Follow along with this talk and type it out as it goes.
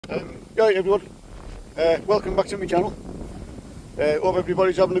Right everyone, welcome back to my channel. Hope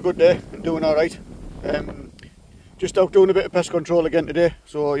everybody's having a good day and doing alright. Just out doing a bit of pest control again today.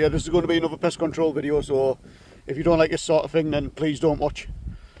 So yeah, this is going to be another pest control video, so if you don't like this sort of thing then please don't watch.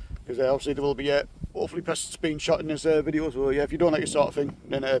 Because obviously there will be hopefully pests being shot in this video, so yeah, if you don't like this sort of thing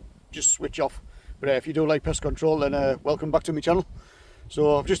then just switch off. But if you do like pest control then welcome back to my channel.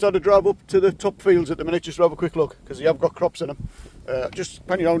 So I've just had a drive up to the top fields at the minute just to have a quick look, because you have got crops in them. Just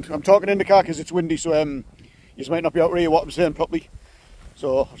penny round. I'm talking in the car because it's windy, so you might not be able to hear what I'm saying properly.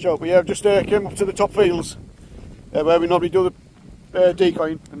 So we have just came up to the top fields where we normally do the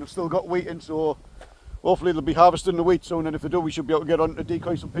decoying, and they've still got wheat in, so hopefully they'll be harvesting the wheat soon, and if they do we should be able to get on to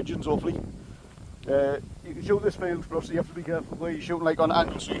decoy some pigeons hopefully. You can shoot this field, but obviously you have to be careful where you're shooting, like on an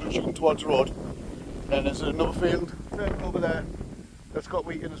angle, so you're shooting towards the road. Then there's another field over there that's got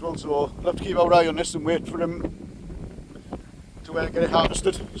wheat in as well, so we'll have to keep our eye on this and wait for them to get it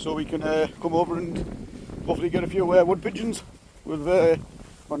harvested, so we can come over and hopefully get a few wood pigeons with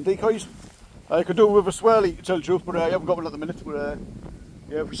on decoys. I could do with a swirly to tell the truth, but I haven't got one at the minute. But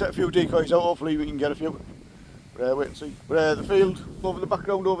yeah, if we set a few decoys out, hopefully we can get a few. Wait and see. But the field over the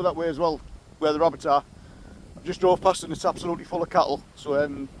background over that way as well, where the rabbits are, I've just drove past and it's absolutely full of cattle, so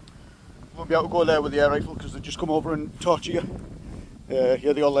won't be able to go there with the air rifle because they just come over and torture you. Yeah,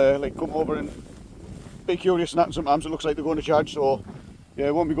 they all like come over and be curious and that, and sometimes it looks like they're going to charge, so yeah,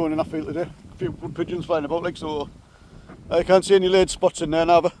 I won't be going in that field today. A few good pigeons flying about, like, so I can't see any laid spots in there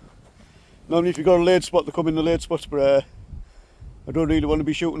neither. Normally if you've got a laid spot they come in the laid spots, but I don't really want to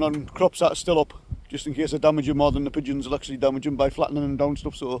be shooting on crops that are still up, just in case I damage them more than the pigeons will actually damage them by flattening them down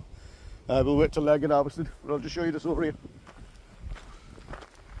stuff, so we'll wait till they get harvested. But I'll just show you this over here.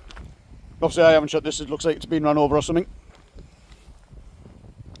 Obviously I haven't shot this, it looks like it's been run over or something.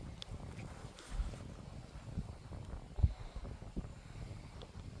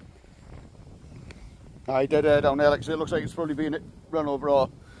 I did down there, like I say, it looks like it's probably been run over or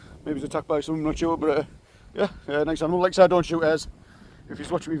maybe it's attacked by someone, I'm not sure, but yeah, nice animal. Like I say, I don't shoot hares. If you're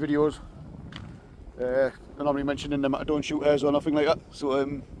watching my videos, I'm normally mentioning them, I don't shoot hares or nothing like that, so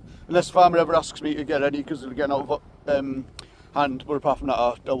unless the farmer ever asks me to get any because they're getting out of hand, but apart from that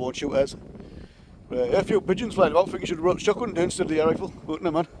I won't shoot hares. But yeah, a few pigeons flying about. I think you should have brought the shotgun down instead of the air rifle, but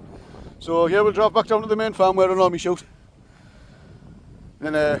no man. So yeah, we'll drive back down to the main farm where I normally shoot.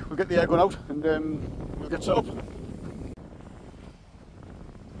 Then we'll get the air gun out and we'll get set up.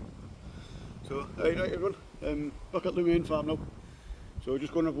 So, right everyone, back at the main farm now. So we're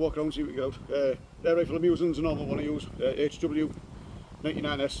just going to have a walk around and see what we get out. Air rifle I'm using is a normal one I use,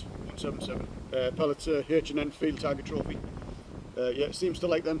 hw99s 177. Pellets H&N Field Target Trophy. Yeah, it seems to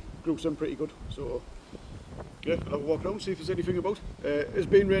like them, groups them pretty good. So yeah, we'll have a walk around, see if there's anything about. It's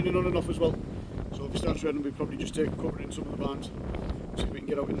been raining on and off as well, so if it starts raining we'll probably just take cover in some of the barns. See if we can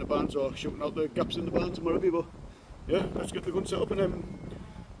get out in the barns or shooting out the gaps in the barns and whatever, but yeah, let's get the gun set up and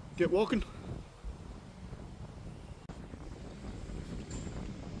get walking.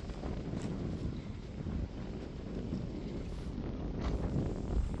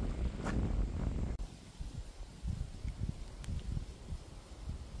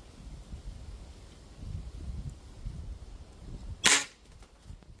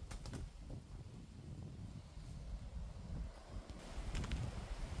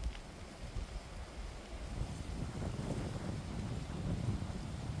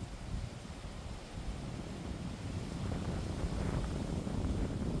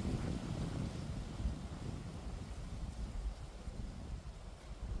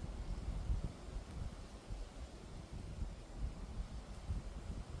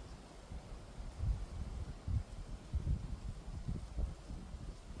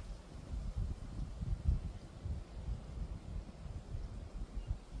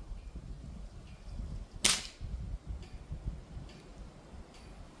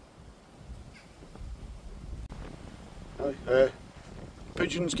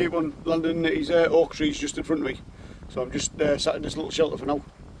 Pigeons keep on landing in these oak trees just in front of me, so I'm just sat in this little shelter for now.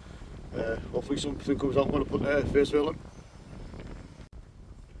 Hopefully something comes out when I put the face veil on.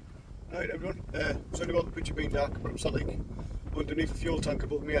 Right everyone, sorry about the picture being dark, but I'm sat like underneath a fuel tank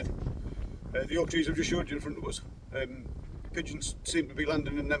above my head. The oak trees I've just showed you in front of us, pigeons seem to be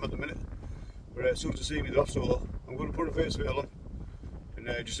landing in them at the minute, but as soon as they see me they're off, so I'm going to put a face veil on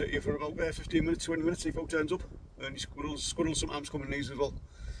and just sit here for about 15 minutes, 20 minutes, see if it turns up. And squirrels sometimes come in these as well.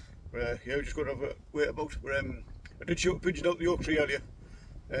 But yeah, we're just going to have a wait about. But I did shoot a pigeon out the oak tree earlier.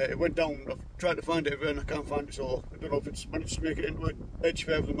 It went down. I've tried to find it and I can't find it, so I don't know if it's managed to make it into an edge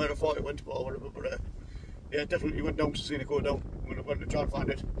further than where I thought it went or whatever. But yeah, it definitely went down to seeing it go down. When I went to try and find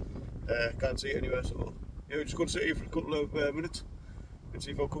it, can't see it anywhere. So yeah, we're just going to sit here for a couple of minutes Let's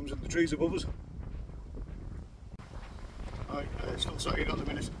see if it comes in the trees above us. Right, still sat here at the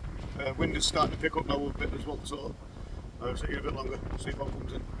minute. Wind is starting to pick up now a bit as well, so I'll sit here a bit longer, see if it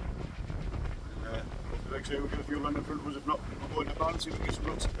comes in. Like I say, we'll get a few land in front of us. If not, we'll go in the barn and see if we can get some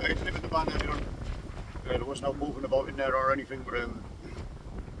nuts. I didn't live in the barn earlier on. There wasn't out moving about in there or anything, but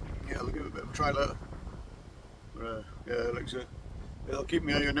yeah, I'll give it a bit of a try later. But yeah, like I say, I'll keep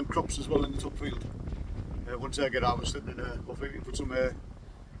my eye on them crops as well in the top field. Once I get harvested, then hopefully we can put some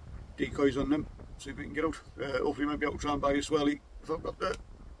decoys on them, see if we can get out. Hopefully, maybe I'll try and buy a swirly if I've got the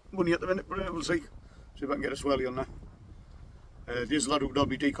money at the minute, but we'll see. See if I can get a swirly on there. There's a lad who did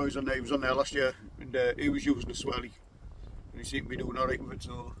me decoys on there. He was on there last year, and he was using a swirly, and he seemed to be doing alright with it.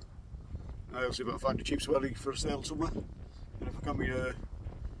 So I'll see if I can find a cheap swirly for a sale somewhere, and if I can, we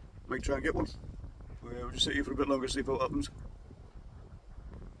might try and get one. We'll just sit here for a bit longer, see what happens.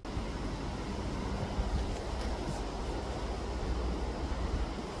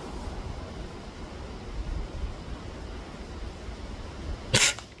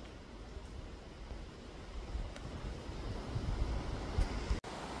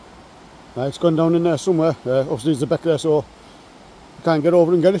 It's gone down in there somewhere. Obviously there's a beck there, so I can't get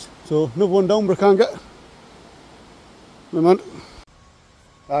over and get it. So another one down, but I can't get. No man.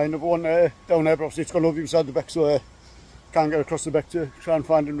 Another one down there, but obviously it's gone over inside the beck, so can't get across the beck to try and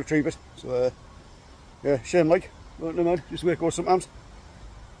find and retrieve it. So yeah, shame like. But no man, just the way it goes sometimes.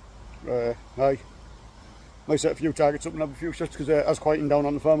 Aye. Might set a few targets up and have a few shots because it has quietened down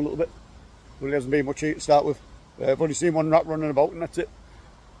on the farm a little bit. But it hasn't been much here to start with. I've only seen one rat running about and that's it.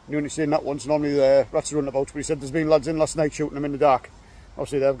 You only seen that once. Normally the rats are running about, but he said there's been lads in last night shooting them in the dark.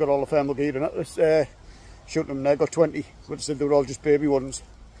 Obviously they've got all the thermal gear and that. Shooting them, they've got 20, but they said they were all just baby ones.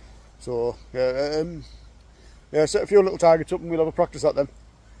 So yeah, set a few little targets up and we'll have a practice at them.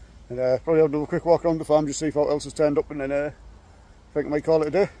 And probably have a quick walk around the farm, just see if what else has turned up, and then I think I might call it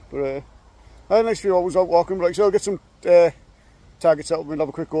a day. But nice few hours out walking, but like so I'll get some targets set up and we'll have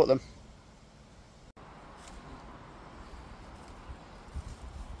a quick go at them.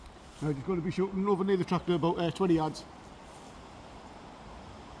 Right, he's going to be shooting over near the tractor about 20 yards.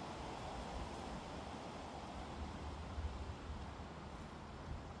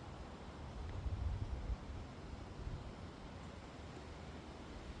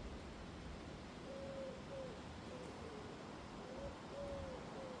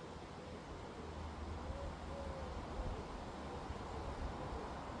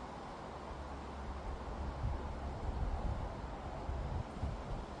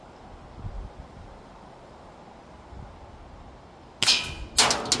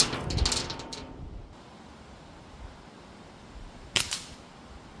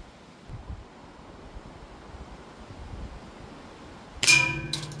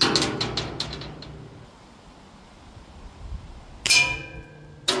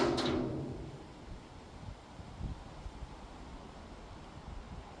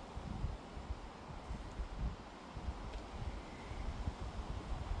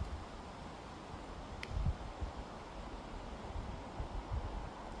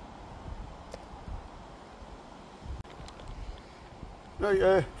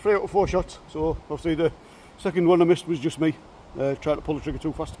 Right, 3 out of 4 shots, so obviously the second one I missed was just me, trying to pull the trigger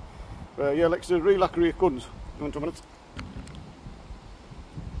too fast. Yeah, like I said, really accurate guns. You want 2 minutes?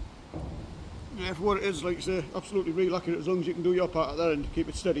 Yeah, for what it is, like I say, absolutely really accurate as long as you can do your part at that end, keep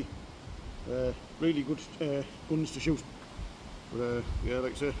it steady. Really good guns to shoot. But yeah,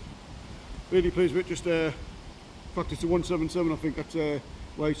 like I say, really pleased with it. Just practice to 177, I think that's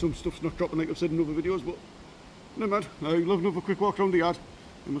why some stuff's not dropping like I've said in other videos, but no mad. I'll have another quick walk around the yard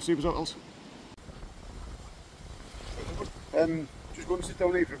and we'll see what's else. Just going to sit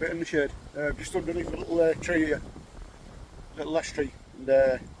down here for a bit in the shade. Just underneath a little tree here, little ash tree, and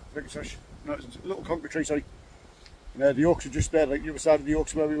I think it's ash. No, it's a little concrete tree, sorry. And the oaks are just there, like the other side of the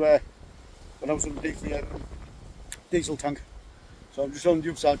oaks where we were when I was underneath the diesel tank. So I'm just on the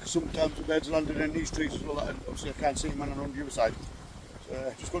other side because sometimes the birds are landing in these trees as well, and obviously I can't see them when I'm on the other side.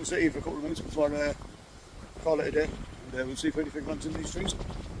 So just going to sit here for a couple of minutes before I call it a day, and we'll see if anything lands in these trees.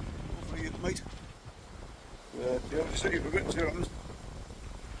 Hopefully it might. Yeah, we'll just sit here for a bit and see what happens.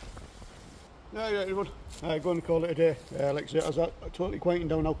 Yeah, everyone. Going to call it a day. Like I said, I was totally quieting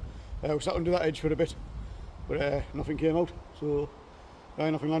down now. We sat under that edge for a bit, but nothing came out, so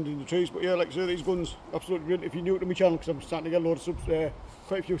nothing landed in the trees. But yeah, like I say, these guns, absolutely brilliant. If you're new to my channel, because I'm starting to get a load of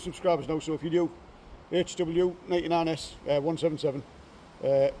quite a few subscribers now, so if you're new, hw99s 177.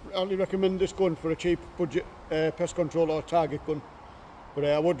 I only recommend this gun for a cheap budget pest control or target gun, but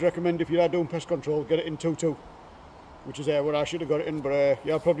I would recommend if you are doing pest control, get it in 2.2, which is where I should have got it in, but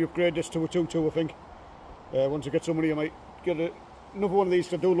yeah, I'll probably upgrade this to a 2.2 I think. Once I get some money I might get another one of these,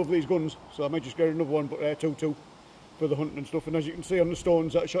 'cause I do love these guns, so I might just get another one, but 2-2 for the hunting and stuff. And as you can see on the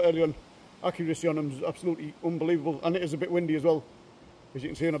stones that I shot earlier on, accuracy on them is absolutely unbelievable, and it is a bit windy as well, as you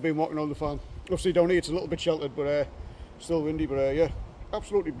can see. And I've been walking around the farm. Obviously down here it's a little bit sheltered, but still windy. But yeah,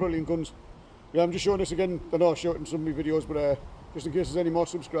 absolutely brilliant guns. Yeah, I'm just showing this again. I know I showed it in some of my videos, but just in case there's any more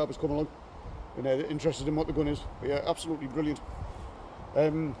subscribers come along and they're interested in what the gun is. But yeah, absolutely brilliant.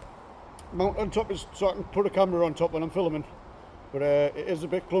 Mount on top is so I can put a camera on top when I'm filming, but it is a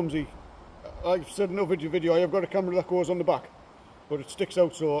bit clumsy. I've said in another video, I have got a camera that goes on the back, but it sticks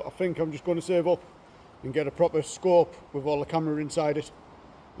out, so I think I'm just going to save up and get a proper scope with all the camera inside it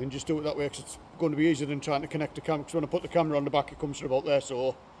and just do it that way, because it's going to be easier than trying to connect the camera, because when I put the camera on the back it comes from about there,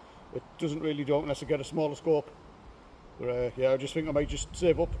 so it doesn't really do it unless I get a smaller scope. But yeah, I just think I might just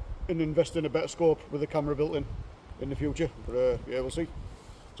save up and invest in a better scope with the camera built in the future. But yeah, we'll see.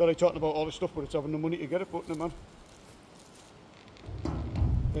 Sorry talking about all this stuff, but it's having the money to get it, but no man.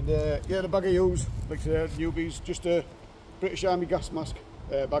 And yeah, the bag I use, like I said, newbies, just a British Army gas mask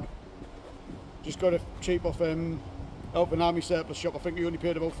bag. Just got it cheap off out of an army surplus shop. I think you only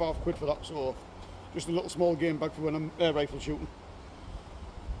paid about £5 for that, so just a little small game bag for when I'm air rifle shooting.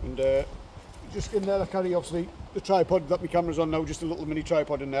 And just in there I carry obviously the tripod that my camera's on now, just a little mini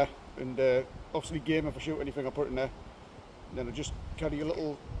tripod in there, and obviously game if I shoot anything I put in there. And then I just carry a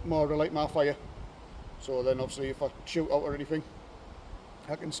little more to light my fire, so then obviously if I shoot out or anything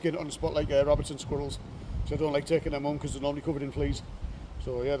I can skin it on the spot like rabbits and squirrels, so I don't like taking them home because they're normally covered in fleas.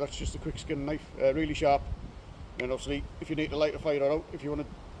 So yeah, that's just a quick skin knife, really sharp. And obviously if you need to light a fire out, if you want to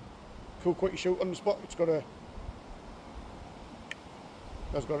cool quick shoot on the spot, it's got a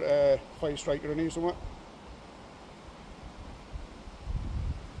fire striker in here somewhere.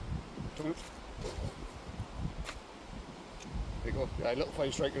 There you go, yeah, a little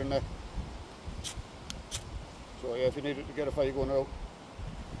fire striker in there. So yeah, if you needed to get a fire going out,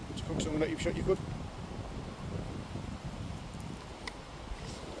 just cook something that you've shot, you could.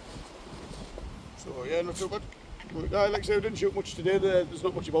 So yeah, not too bad. But, like I said, I didn't shoot much today. There's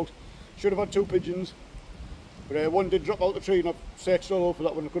not much about. Should have had 2 pigeons, but one did drop out the tree, and I've searched all over for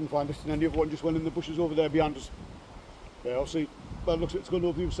that one, I couldn't find it. And then the other one just went in the bushes over there behind us. Obviously, well, it looks like it's gone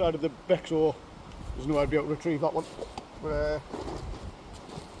over the other side of the beck, so there's no way I'd be able to retrieve that one. But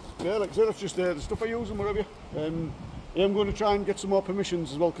yeah, like I said, that's just the stuff I use and whatever. I am going to try and get some more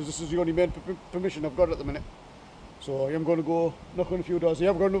permissions as well, because this is the only main permission I've got at the minute. So I am going to go knock on a few doors. I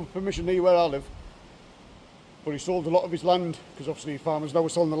have got another permission near where I live, but he sold a lot of his land, because obviously farmers now are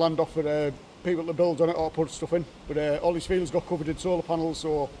selling the land off for people to build on it or put stuff in. But all his fields got covered in solar panels,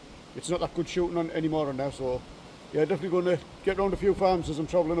 so it's not that good shooting on anymore on there. So yeah, definitely going to get around a few farms as I'm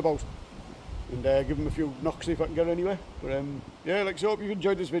travelling about and give them a few knocks, see if I can get anywhere. But yeah, like I hope you've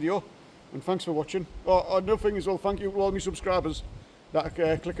enjoyed this video, and thanks for watching. Another thing as well, thank you to all my subscribers that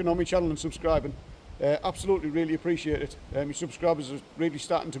are clicking on my channel and subscribing. Absolutely really appreciate it. My subscribers are really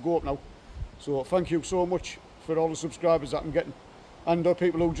starting to go up now, so thank you so much for all the subscribers that I'm getting, and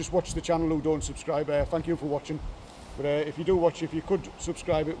people who just watch the channel who don't subscribe. Thank you for watching. But if you do watch, if you could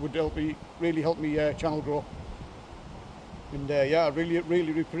subscribe, it would really help me channel grow. And yeah, I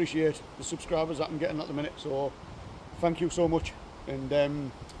really appreciate the subscribers that I'm getting at the minute, so thank you so much.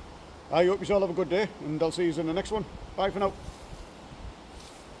 And I hope you all have a good day, and I'll see you in the next one. Bye for now.